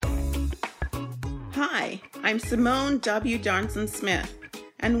Hi, I'm Simone W. Johnson Smith,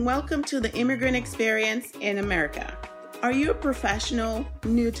 and welcome to the Immigrant Experience in America. Are you a professional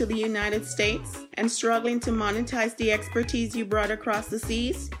new to the United States and struggling to monetize the expertise you brought across the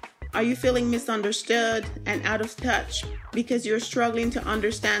seas? Are you feeling misunderstood and out of touch because you're struggling to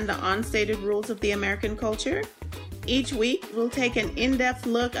understand the unstated rules of the American culture? Each week, we'll take an in-depth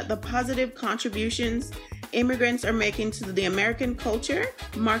look at the positive contributions immigrants are making to the American culture,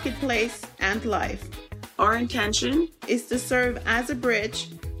 marketplace, and life. Our intention is to serve as a bridge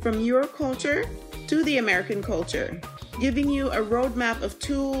from your culture to the American culture, giving you a roadmap of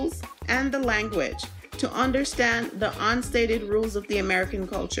tools and the language to understand the unstated rules of the American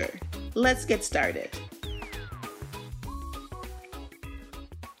culture. Let's get started.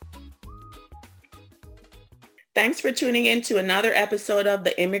 Thanks for tuning in to another episode of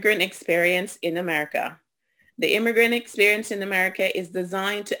the Immigrant Experience in America. The Immigrant Experience in America is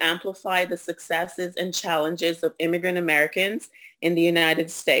designed to amplify the successes and challenges of immigrant Americans in the United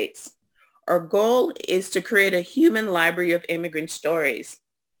States. Our goal is to create a human library of immigrant stories.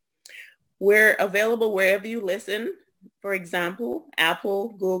 We're available wherever you listen, for example,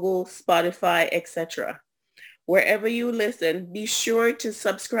 Apple, Google, Spotify, etc. Wherever you listen, be sure to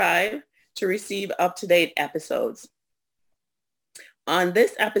subscribe to receive up-to-date episodes. On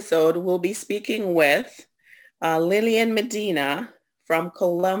this episode, we'll be speaking with Lillian Medina from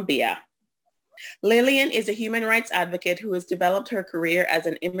Colombia. Lillian is a human rights advocate who has developed her career as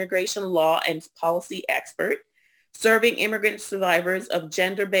an immigration law and policy expert, serving immigrant survivors of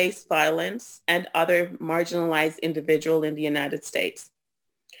gender-based violence and other marginalized individuals in the United States.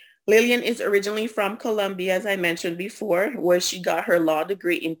 Lillian is originally from Colombia, as I mentioned before, where she got her law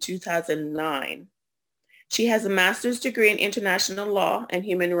degree in 2009. She has a master's degree in international law and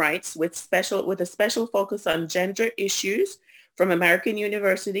human rights with a special focus on gender issues from American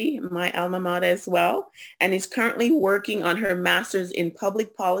University, my alma mater as well, and is currently working on her master's in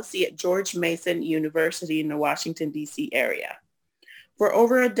public policy at George Mason University in the Washington, D.C. area. For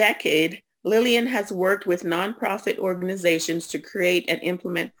over a decade, Lillian has worked with nonprofit organizations to create and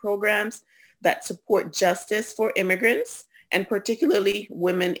implement programs that support justice for immigrants and particularly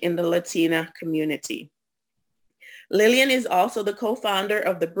women in the Latina community. Lillian is also the co-founder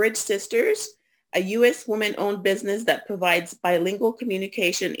of the Bridge Sisters, a U.S. woman-owned business that provides bilingual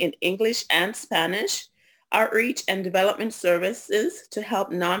communication in English and Spanish, outreach and development services to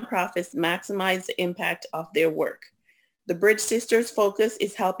help nonprofits maximize the impact of their work. The Bridge Sisters focus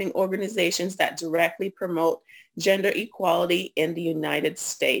is helping organizations that directly promote gender equality in the United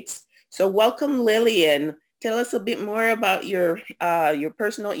States. So welcome, Lillian. Tell us a bit more about your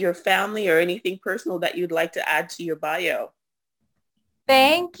family, or anything personal that you'd like to add to your bio.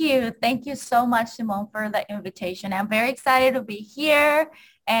 Thank you. Thank you so much, Simone, for the invitation. I'm very excited to be here,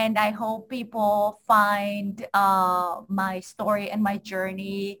 and I hope people find my story and my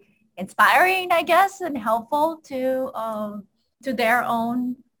journey inspiring, I guess, and helpful to their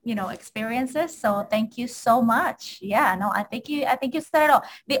own, experiences. So thank you so much. Yeah, no, I think you said it all.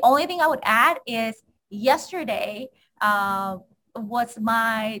 The only thing I would add is yesterday was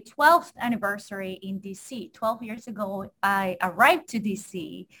my 12th anniversary in DC. 12 years ago, I arrived to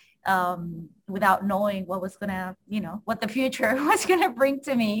DC without knowing what was gonna, what the future was gonna bring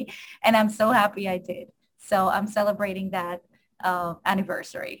to me. And I'm so happy I did. So I'm celebrating that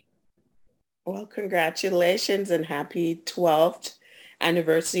anniversary. Well, congratulations and happy 12th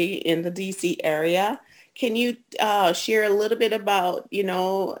anniversary in the DC area. Can you share a little bit about,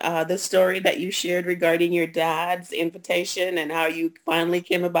 the story that you shared regarding your dad's invitation and how you finally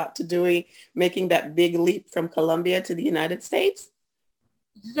came about to making that big leap from Colombia to the United States?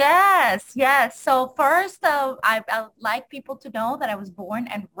 Yes. So first, I like people to know that I was born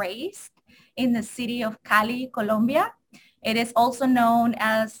and raised in the city of Cali, Colombia. It is also known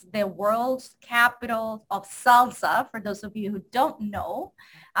as the world's capital of salsa, for those of you who don't know.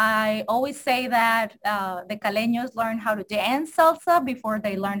 I always say that the Caleños learn how to dance salsa before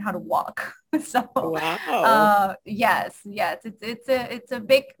they learn how to walk. So, wow. Yes, it's a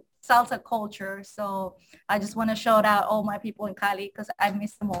big salsa culture. So I just want to shout out all my people in Cali because I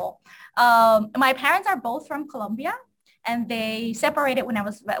miss them all. My parents are both from Colombia, and they separated when I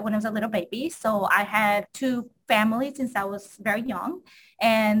was a little baby. So I had two families since I was very young,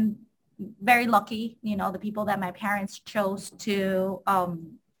 and very lucky, the people that my parents chose to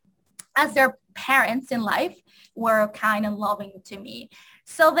as their parents in life were kind and loving to me.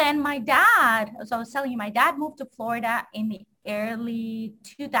 So then so I was telling you, my dad moved to Florida in the early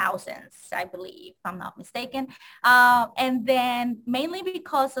 2000s, I believe, if I'm not mistaken. And then mainly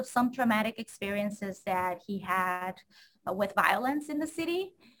because of some traumatic experiences that he had with violence in the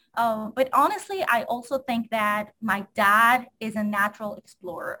city. But honestly, I also think that my dad is a natural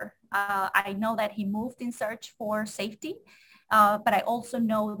explorer. I know that he moved in search for safety, but I also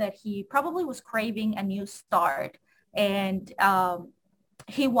know that he probably was craving a new start. And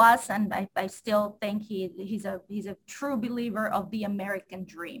he was, and I still think he's a true believer of the American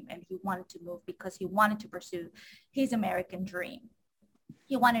dream. And he wanted to move because he wanted to pursue his American dream.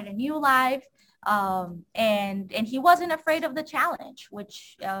 He wanted a new life, and he wasn't afraid of the challenge,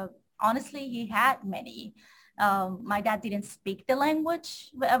 which honestly he had many. My dad didn't speak the language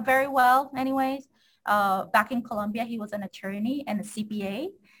very well, anyways. Back in Colombia, he was an attorney and a CPA,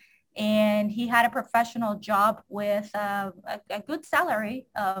 and he had a professional job with a good salary.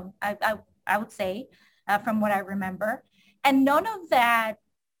 I would say, from what I remember, and none of that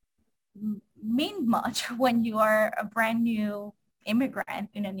mean much when you are a brand new immigrant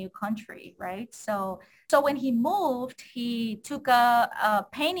in a new country, right? So when he moved, he took a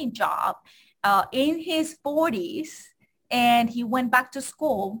painting job in his 40s, and he went back to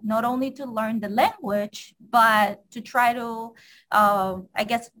school, not only to learn the language, but to try to, I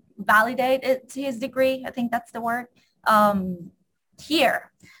guess, validate his degree. I think that's the word, um,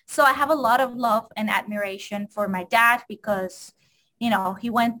 here. So I have a lot of love and admiration for my dad because he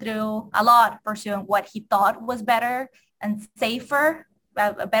went through a lot pursuing what he thought was better and safer,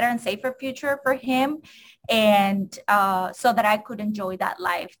 a better and safer future for him. And so that I could enjoy that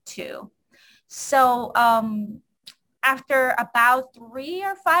life too. So after about 3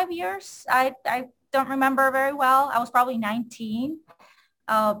 or 5 years, I don't remember very well. I was probably 19.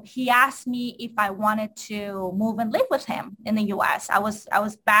 He asked me if I wanted to move and live with him in the U.S. I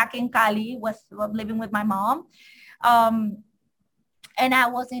was back in Cali with living with my mom. Um, and I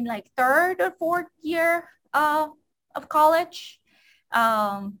was in like third or fourth year of college.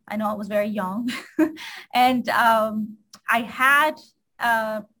 I know I was very young, and I had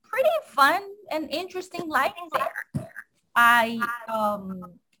a pretty fun and interesting life there. I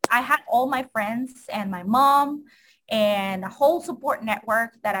um, I had all my friends and my mom and a whole support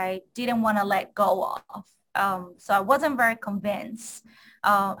network that I didn't want to let go of. So I wasn't very convinced.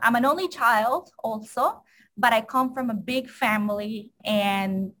 I'm an only child also, but I come from a big family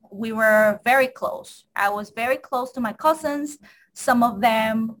and we were very close. I was very close to my cousins. Some of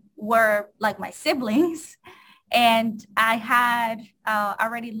them were like my siblings. And I had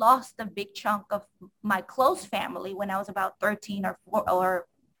already lost a big chunk of my close family when I was about 13 or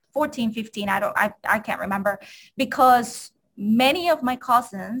 14, 15. I can't remember, because many of my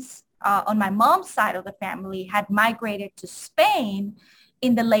cousins on my mom's side of the family had migrated to Spain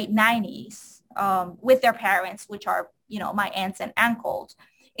in the late 90s with their parents, which are, my aunts and uncles,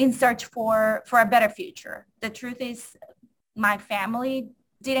 in search for a better future. The truth is, my family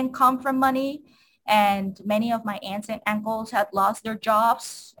didn't come from money, and many of my aunts and uncles had lost their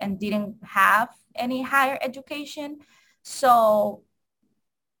jobs and didn't have any higher education. So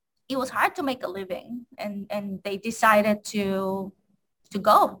it was hard to make a living, and they decided to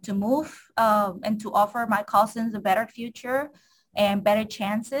move, and to offer my cousins a better future and better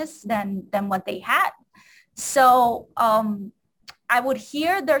chances than what they had. So I would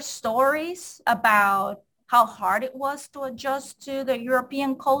hear their stories about how hard it was to adjust to the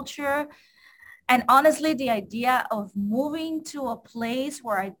European culture. And honestly, the idea of moving to a place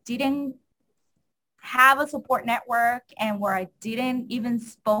where I didn't have a support network and where I didn't even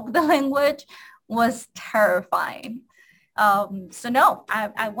spoke the language was terrifying. So no,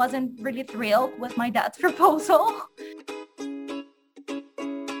 I wasn't really thrilled with my dad's proposal.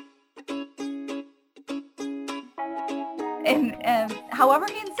 And however,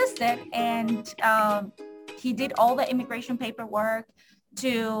 he insisted, and he did all the immigration paperwork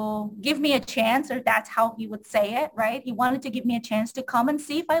to give me a chance, or that's how he would say it, right? He wanted to give me a chance to come and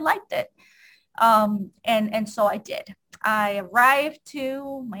see if I liked it. And so I did. I arrived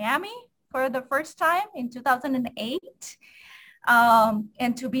to Miami for the first time in 2008.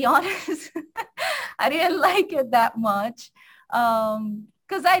 And to be honest, I didn't like it that much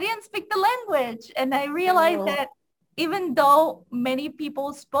because I didn't speak the language. And I realized Oh, that even though many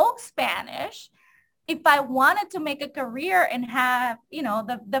people spoke Spanish, if I wanted to make a career and have,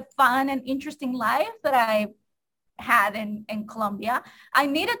 the fun and interesting life that I had in Colombia, I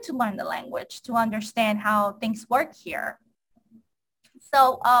needed to learn the language to understand how things work here.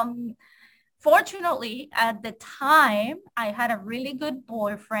 So fortunately, at the time, I had a really good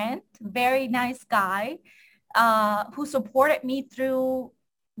boyfriend, very nice guy, who supported me through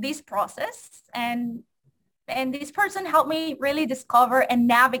this process. And this person helped me really discover and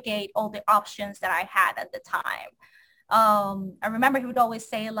navigate all the options that I had at the time. I remember he would always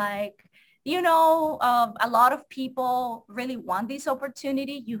say, like, a lot of people really want this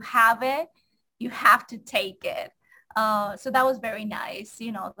opportunity. You have it, you have to take it. So that was very nice.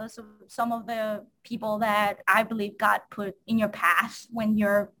 Those are some of the people that I believe God put in your path when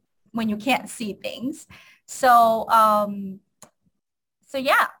you can't see things. So, so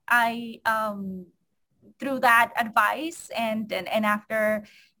yeah, I through that advice and after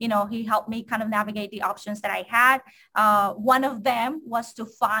he helped me kind of navigate the options that I had. One of them was to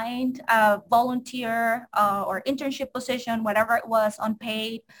find a volunteer or internship position, whatever it was,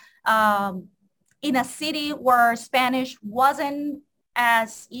 unpaid, um, in a city where Spanish wasn't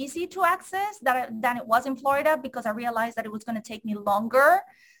as easy to access than it was in Florida, because I realized that it was going to take me longer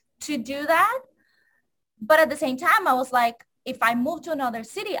to do that. But at the same time, I was like, if I move to another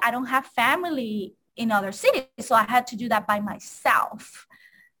city, I don't have family in other cities. So I had to do that by myself,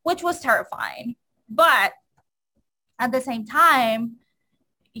 which was terrifying. But at the same time,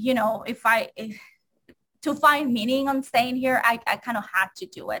 if to find meaning on staying here, I kind of had to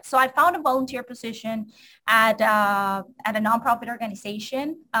do it. So I found a volunteer position at a nonprofit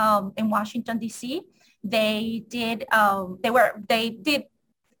organization in Washington, D.C. They did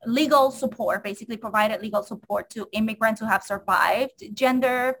legal support, basically provided legal support to immigrants who have survived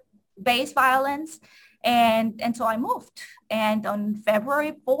gender-based violence. And so I moved. And on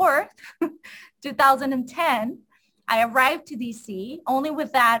February 4th, 2010, I arrived to DC only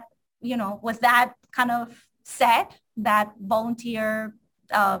with that kind of set, that volunteer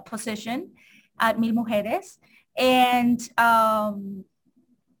position at Mil Mujeres. And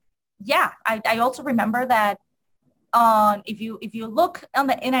yeah, I also remember that if you look on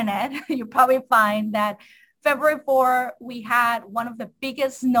the internet, you probably find that February 4, we had one of the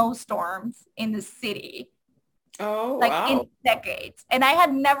biggest snowstorms in the city, Oh, like in wow. decades. And I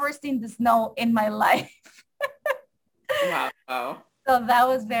had never seen the snow in my life. Wow. Wow. So that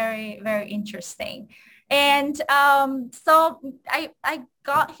was very, very interesting. And so I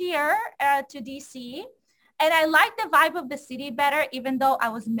got here to DC, and I liked the vibe of the city better, even though I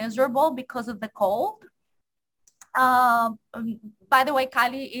was miserable because of the cold. Um, by the way,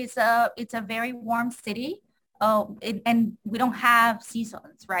 Cali it's a very warm city. And we don't have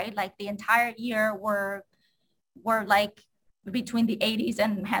seasons, right? Like the entire year we're like between the 80s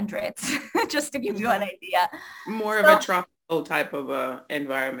and hundreds, just to give you an Mhm. idea. More of a So tropical type of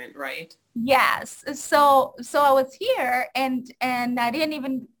environment, right? yes, so I was here and I didn't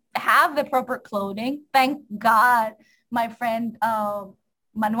even have the proper clothing. Thank God, my friend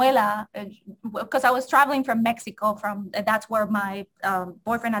Manuela, because I was traveling from Mexico, that's where my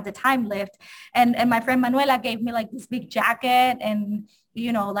boyfriend at the time lived, and my friend Manuela gave me like this big jacket and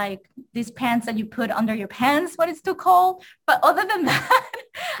like these pants that you put under your pants when it's too cold. But other than that,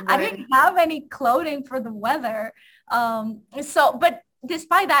 I didn't Right. have any clothing for the weather. But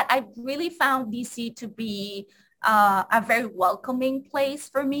despite that, I really found DC to be a very welcoming place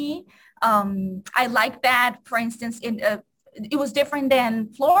for me. I like that, for instance, it was different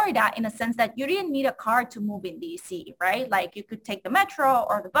than Florida in a sense that you didn't need a car to move in DC, right? Like you could take the metro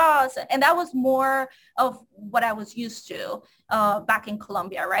or the bus. And that was more of what I was used to back in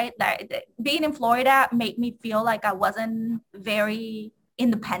Colombia, right? That being in Florida made me feel like I wasn't very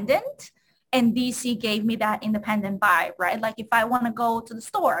independent. And DC gave me that independent vibe, right? Like if I want to go to the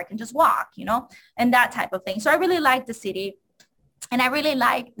store, I can just walk, and that type of thing. So I really like the city. And I really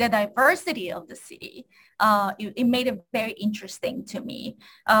like the diversity of the city. It made it very interesting to me.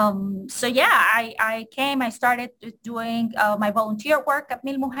 So yeah, I started doing my volunteer work at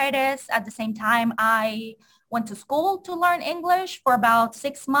Mil Mujeres. At the same time, I went to school to learn English for about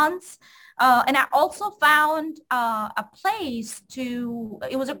 6 months. And I also found a place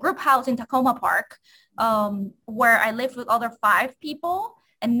it was a group house in Tacoma Park, where I lived with other 5 people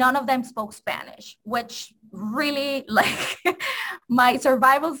and none of them spoke Spanish, which really like my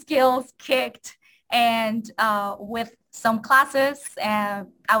survival skills kicked. And with some classes,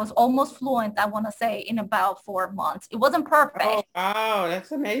 I was almost fluent, I want to say, in about 4 months. It wasn't Oh, perfect. wow.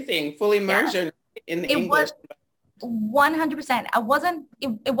 That's amazing. Full Yeah, immersion in the it was English. 100%.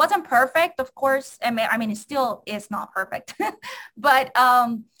 It wasn't perfect, of course. I mean, it still is not perfect, but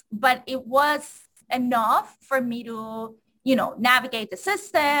it was enough for me to, navigate the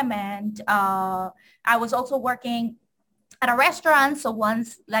system. And I was also working at a restaurant. So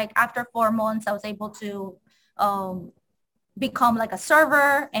once, like after 4 months, I was able to um, become like a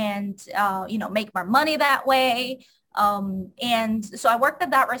server and, make more money that way. And so I worked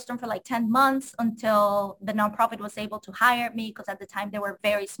at that restaurant for like 10 months until the nonprofit was able to hire me, because at the time they were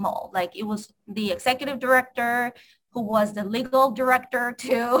very small. Like it was the executive director, who was the legal director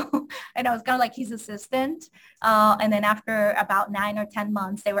too. And I was kind of like his assistant. And then after about 9 or 10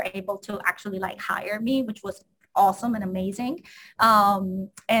 months, they were able to actually like hire me, which was awesome and amazing. And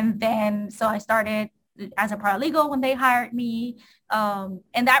then, so I started as a paralegal when they hired me.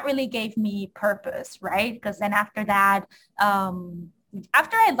 And that really gave me purpose, right? Because then after that,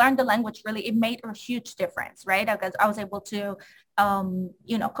 after I learned the language, really, it made a huge difference, right? Because I was able to,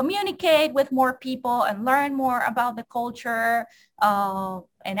 communicate with more people and learn more about the culture,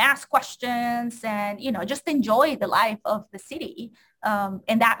 and ask questions and, just enjoy the life of the city.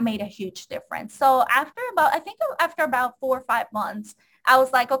 And that made a huge difference. So I think after about 4 or 5 months, I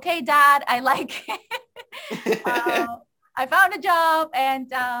was like, okay, Dad, I like, uh, I found a job,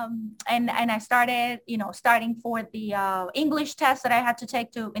 and I started, starting for the English test that I had to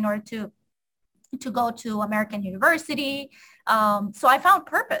take in order to go to American University. So I found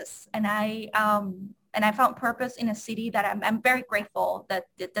purpose, and I found purpose in a city that I'm very grateful that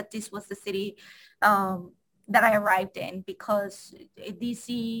this was the city that I arrived in, because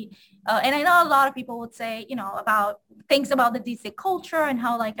DC, and I know a lot of people would say, about things about the DC culture and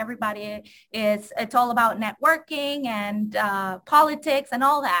how like everybody it's all about networking and politics and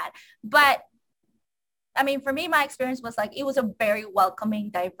all that. But I mean, for me, my experience was like, it was a very welcoming,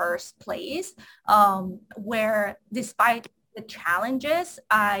 diverse place, where despite the challenges,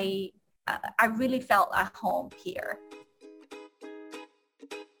 I really felt at home here.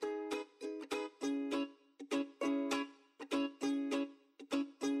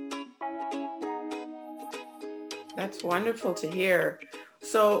 That's wonderful to hear.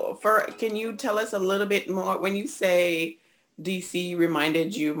 So can you tell us a little bit more when you say DC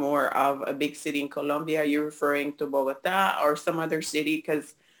reminded you more of a big city in Colombia, are you referring to Bogota or some other city?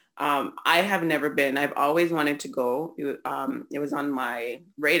 Because I have never been. I've always wanted to go. It was on my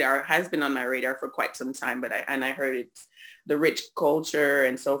radar, has been on my radar for quite some time, but I heard it's the rich culture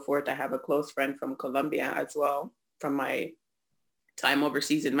and so forth. I have a close friend from Colombia as well, from my time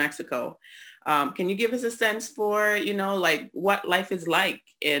overseas in Mexico. Can you give us a sense for, like what life is like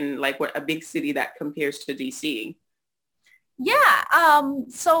in like what a big city that compares to DC? Yeah.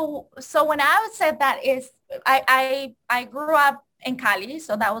 So when I would say that is, I grew up in Cali,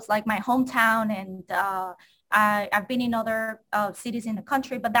 so that was like my hometown, and I've been in other cities in the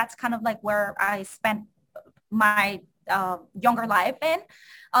country, but that's kind of like where I spent my younger life in.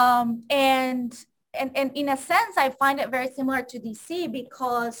 And in a sense, I find it very similar to DC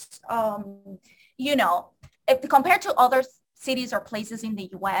because, you know, if compared to other cities or places in the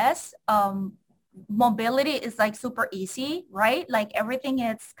US, mobility is like super easy, right? Like everything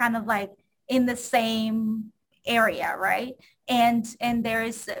is kind of like in the same area, right? And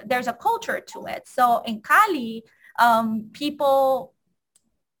there's a culture to it. So in Cali, people,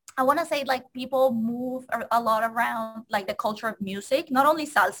 I want to say like people move a lot around like the culture of music, not only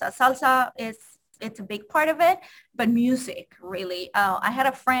salsa. Salsa is it's a big part of it, but music really. I had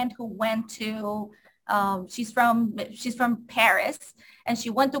a friend who went to she's from Paris, and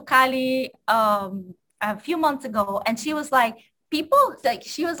she went to Cali a few months ago, and she was like,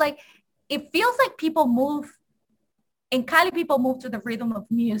 she was like, it feels like people move in Cali, people move to the rhythm of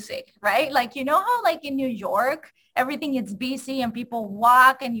music, right? Like, you know how like in New York, everything is busy and people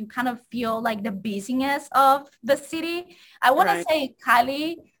walk and you kind of feel like the busyness of the city. I want to Right. say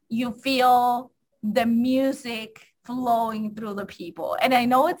Cali, you feel the music flowing through the people. And I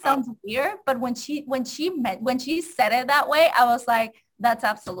know it Wow. sounds weird, but when she said it that way, I was like, that's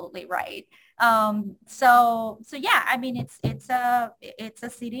absolutely right. So yeah, I mean, it's a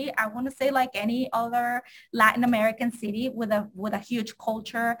city. I want to say like any other Latin American city with a huge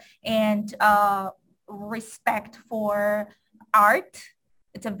culture and respect for art.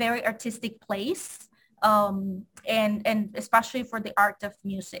 It's a very artistic place, and especially for the art of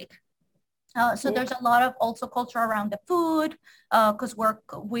music. So Yeah. there's a lot of also culture around the food, because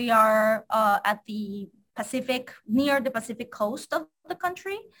we are at the Pacific, near the Pacific coast of the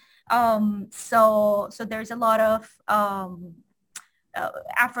country. So there's a lot of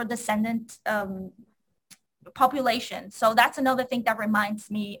Afro-descendant population. So that's another thing that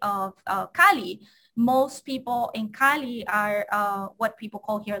reminds me of Cali. Most people in Cali are what people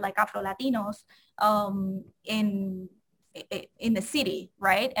call here like Afro-Latinos, in the city,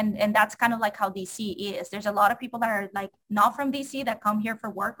 right? And that's kind of like how DC is. There's a lot of people that are like not from DC that come here for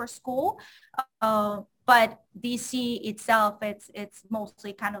work or school. But DC itself, it's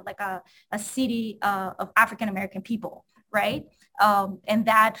mostly kind of like a city of African American people, right? And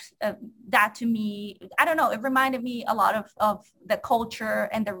that to me, I don't know, it reminded me a lot of the culture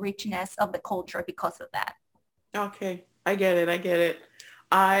and the richness of the culture because of that. Okay. I get it. I get it.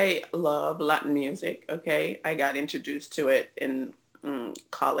 I love Latin music. Okay. I got introduced to it in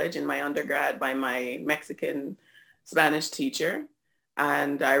college in my undergrad by my Mexican Spanish teacher.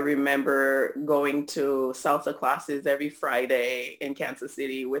 And I remember going to salsa classes every Friday in Kansas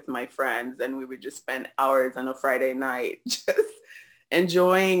City with my friends. And we would just spend hours on a Friday night just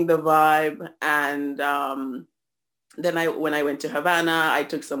enjoying the vibe. And then when I went to Havana, I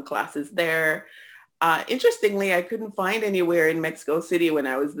took some classes there. Interestingly, I couldn't find anywhere in Mexico City when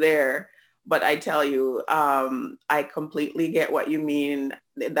I was there. But I tell you, I completely get what you mean.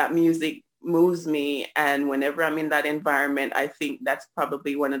 That music moves me. And whenever I'm in that environment, I think that's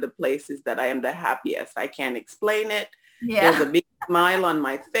probably one of the places that I am the happiest. I can't explain it. There's a Yeah. big smile on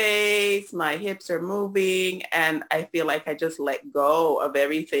my face. My hips are moving. And I feel like I just let go of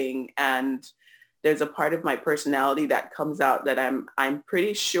everything. And there's a part of my personality that comes out that I'm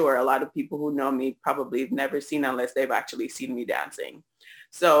pretty sure a lot of people who know me probably have never seen unless they've actually seen me dancing.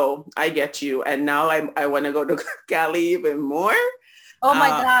 So I get you. And now I want to go to Cali even more. Oh my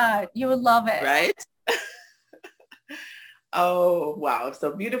Uh, God, you would love it. right? Oh, wow.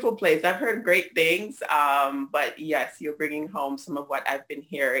 So beautiful place. I've heard great things. But yes, you're bringing home some of what I've been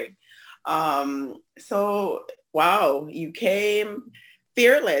hearing. So wow, you came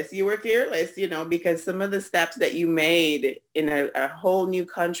fearless. You were fearless, because some of the steps that you made in a whole new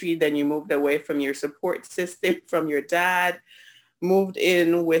country, then you moved away from your support system, from your dad, moved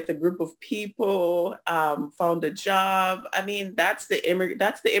in with a group of people, found a job. I mean, that's the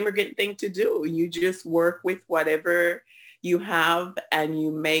immigrant thing to do. You just work with whatever you have and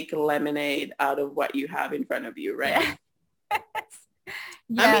you make lemonade out of what you have in front of you, right? Yeah.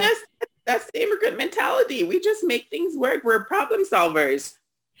 I mean, Yeah. that's the immigrant mentality. We just make things work. We're problem solvers.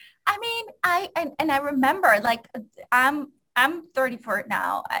 I mean, and I remember like I'm 34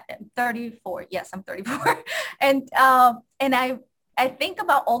 now. I'm 34. Yes, I'm 34. And I think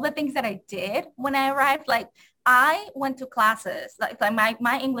about all the things that I did when I arrived. Like I went to classes. Like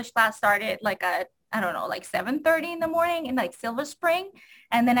my English class started like at I don't know, like 7:30 in the morning in like Silver Spring.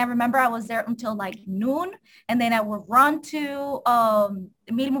 And then I remember I was there until like noon. And then I would run to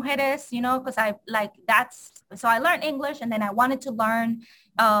Mil Mujeres, because I like that's so I learned English and then I wanted to learn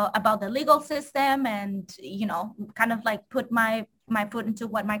about the legal system and, kind of like put my foot into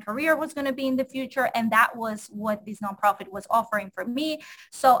what my career was going to be in the future. And that was what this nonprofit was offering for me.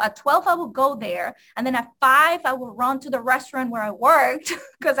 So at 12, I would go there. And then at 5, I would run to the restaurant where I worked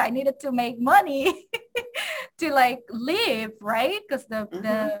because I needed to make money to like live, right? Because the, Hmm.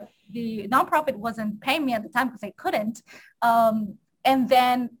 the, the nonprofit wasn't paying me at the time because they couldn't. And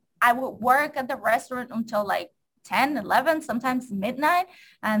then I would work at the restaurant until like 10, 11, sometimes midnight,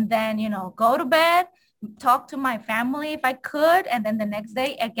 and then, go to bed, talk to my family if I could. And then the next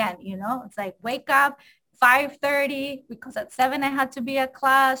day again, it's like wake up 5:30 because at 7 I had to be at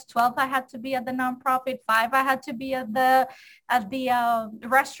class, 12 I had to be at the nonprofit, 5 I had to be at the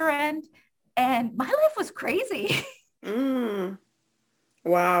restaurant. And my life was crazy. Mm.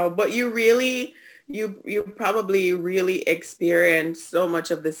 Wow. But you probably really experienced so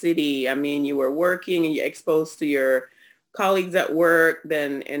much of the city. I mean, you were working and you're exposed to your colleagues at work,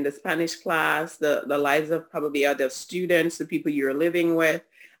 then in the Spanish class, the lives of probably other students, the people you're living with.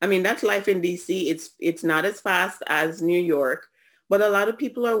 I mean, that's life in DC. It's not as fast as New York, but a lot of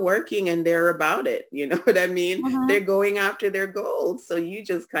people are working and they're about it. You know what I mean? They're Mhm. going after their goals. So you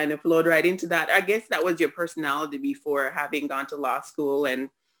just kind of flowed right into that. I guess that was your personality before having gone to law school and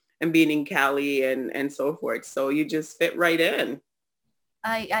being in Cali and so forth. So you just fit right in.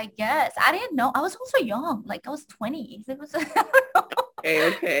 I guess I didn't know. I was also young. Like I was 20. It was Okay,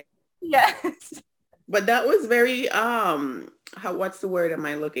 okay. yes. But that was very what's the word am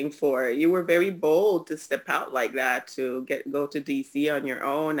I looking for? You were very bold to step out like that to go to DC on your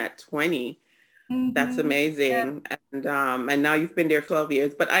own at 20. That's Hmm. Yeah. amazing. And now you've been there 12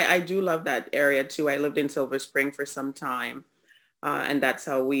 years. But I do love that area too. I lived in Silver Spring for some time. And that's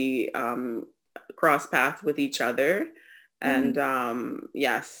how we cross paths with each other. And Mhm.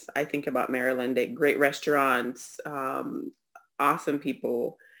 yes, I think about Maryland. They great restaurants, awesome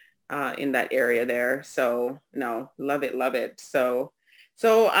people in that area there. So no, love it, love it. So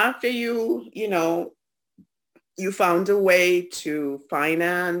after you found a way to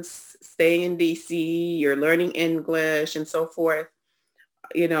finance staying in DC, you're learning English and so forth.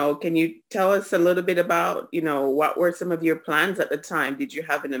 Can you tell us a little bit about, what were some of your plans at the time? Did you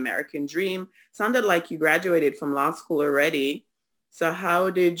have an American dream? Sounded like you graduated from law school already. So how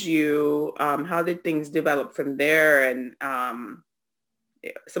did things develop from there? And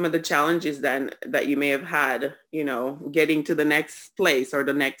some of the challenges then that you may have had, getting to the next place or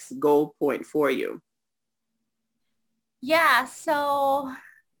the next goal point for you? Yeah, so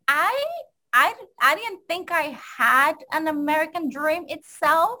I I didn't think I had an American dream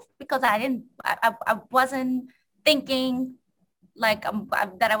itself because I wasn't thinking like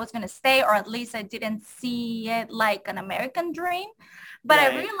that I was going to stay, or at least I didn't see it like an American dream. But I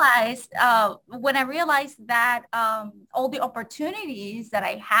Right. realized when I realized that all the opportunities that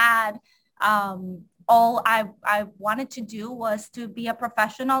I had, all I wanted to do was to be a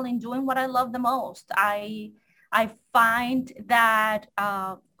professional in doing what I love the most. I find that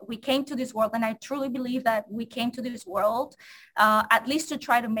we came to this world, and I truly believe that we came to this world at least to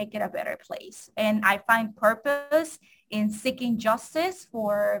try to make it a better place. And I find purpose in seeking justice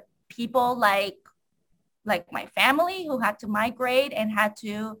for people like my family who had to migrate and had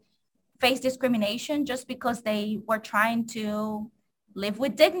to face discrimination just because they were trying to live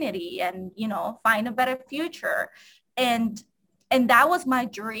with dignity and, you know, find a better future. And and that was my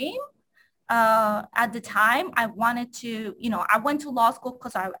dream. At the time, I wanted to, you know, I went to law school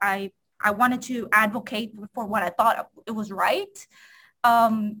because I wanted to advocate for what I thought it was right.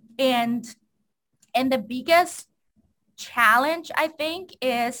 And the biggest challenge, I think,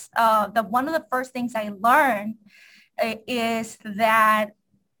 is that one of the first things I learned is that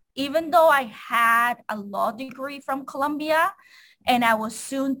even though I had a law degree from Colombia, and I was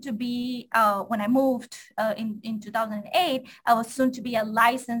soon to be, when I moved in 2008, I was soon to be a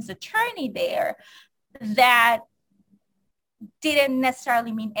licensed attorney there, that didn't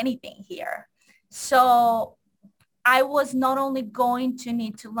necessarily mean anything here. So I was not only going to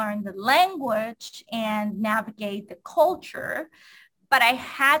need to learn the language and navigate the culture, but I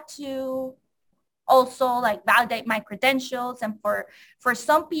had to also like validate my credentials. And for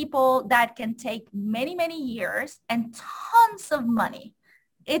some people that can take many years and tons of money.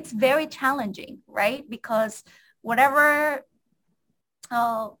 It's very challenging, right? Because whatever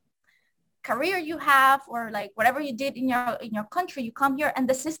uh, career you have, or like whatever you did in your country, you come here and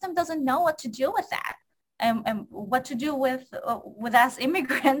the system doesn't know what to do with that, and what to do with us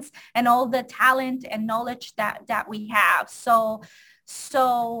immigrants and all the talent and knowledge that we have. So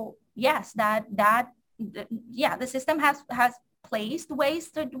yes, yeah, the system has placed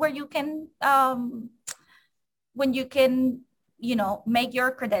ways to where you can when you can, you know, make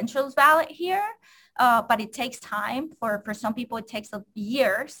your credentials valid here. But it takes time. For some people, it takes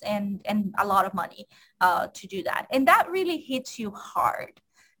years and a lot of money to do that. And that really hits you hard.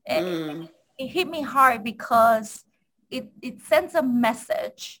 Mm. It hit me hard because it sends a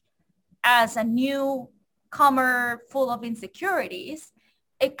message as a newcomer full of insecurities.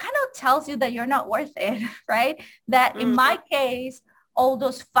 It kind of tells you that you're not worth it, right? That in Mm. my case, all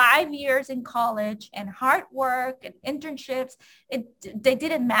those 5 years in college and hard work and internships, they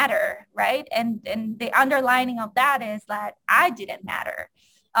didn't matter, right? And the underlining of that is that I didn't matter.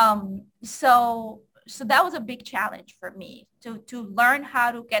 So that was a big challenge for me to learn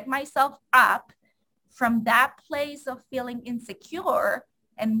how to get myself up from that place of feeling insecure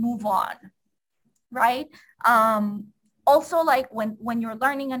and move on, right? Um, Also, like when you're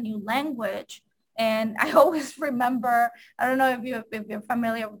learning a new language, and I always remember, I don't know if you're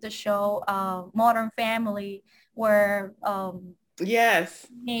familiar with the show Modern Family, where Yes.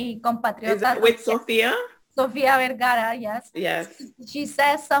 mi Is compatriota that with Sophia? Sofia Vergara, yes, Yes. she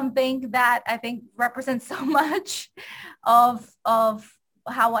says something that I think represents so much of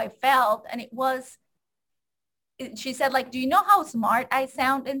how I felt, and it was, she said, like, do you know how smart I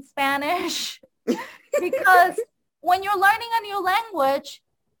sound in Spanish? Because when you're learning a new language,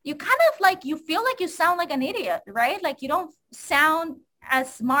 you kind of like, you feel like you sound like an idiot, right? Like you don't sound as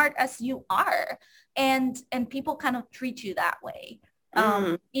smart as you are. And people kind of treat you that way.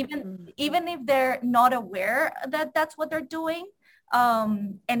 Mm. Even if they're not aware that that's what they're doing.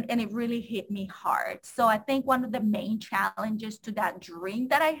 And it really hit me hard. So I think one of the main challenges to that dream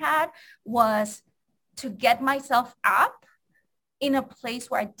that I had was to get myself up in a place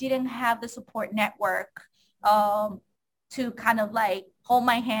where I didn't have the support network um, to kind of like hold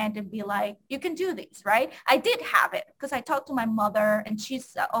my hand and be like, you can do this, right? I did have it because I talked to my mother, and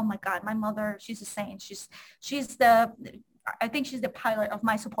she's, oh my God, my mother, she's a saint. She's the, I think she's the pilot of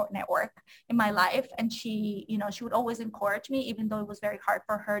my support network in my life. And she, you know, she would always encourage me, even though it was very hard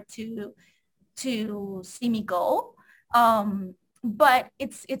for her to see me go. But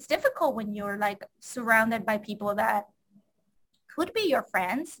it's difficult when you're like surrounded by people that could be your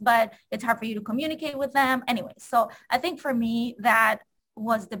friends, but it's hard for you to communicate with them. Anyway, so I think for me, that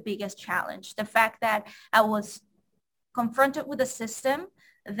was the biggest challenge. The fact that I was confronted with a system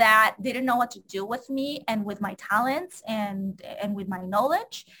that didn't know what to do with me and with my talents and with my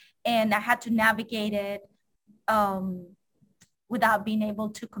knowledge. And I had to navigate it um, without being able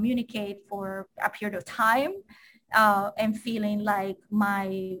to communicate for a period of time. and feeling like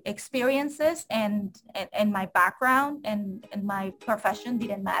my experiences and my background and my profession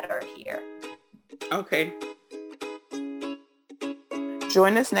didn't matter here. Okay.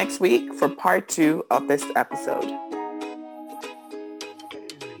 Join us next week for part 2 of this episode.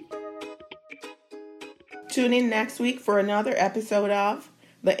 Tune in next week for another episode of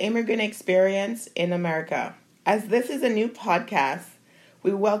The Immigrant Experience in America. As this is a new podcast,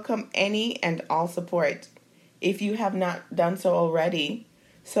 we welcome any and all support. If you have not done so already,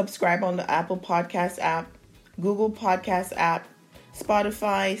 subscribe on the Apple Podcast app, Google Podcast app,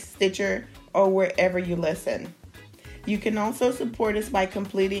 Spotify, Stitcher, or wherever you listen. You can also support us by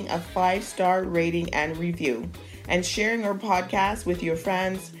completing a 5-star rating and review and sharing our podcast with your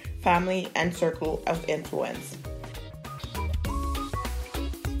friends, family, and circle of influence.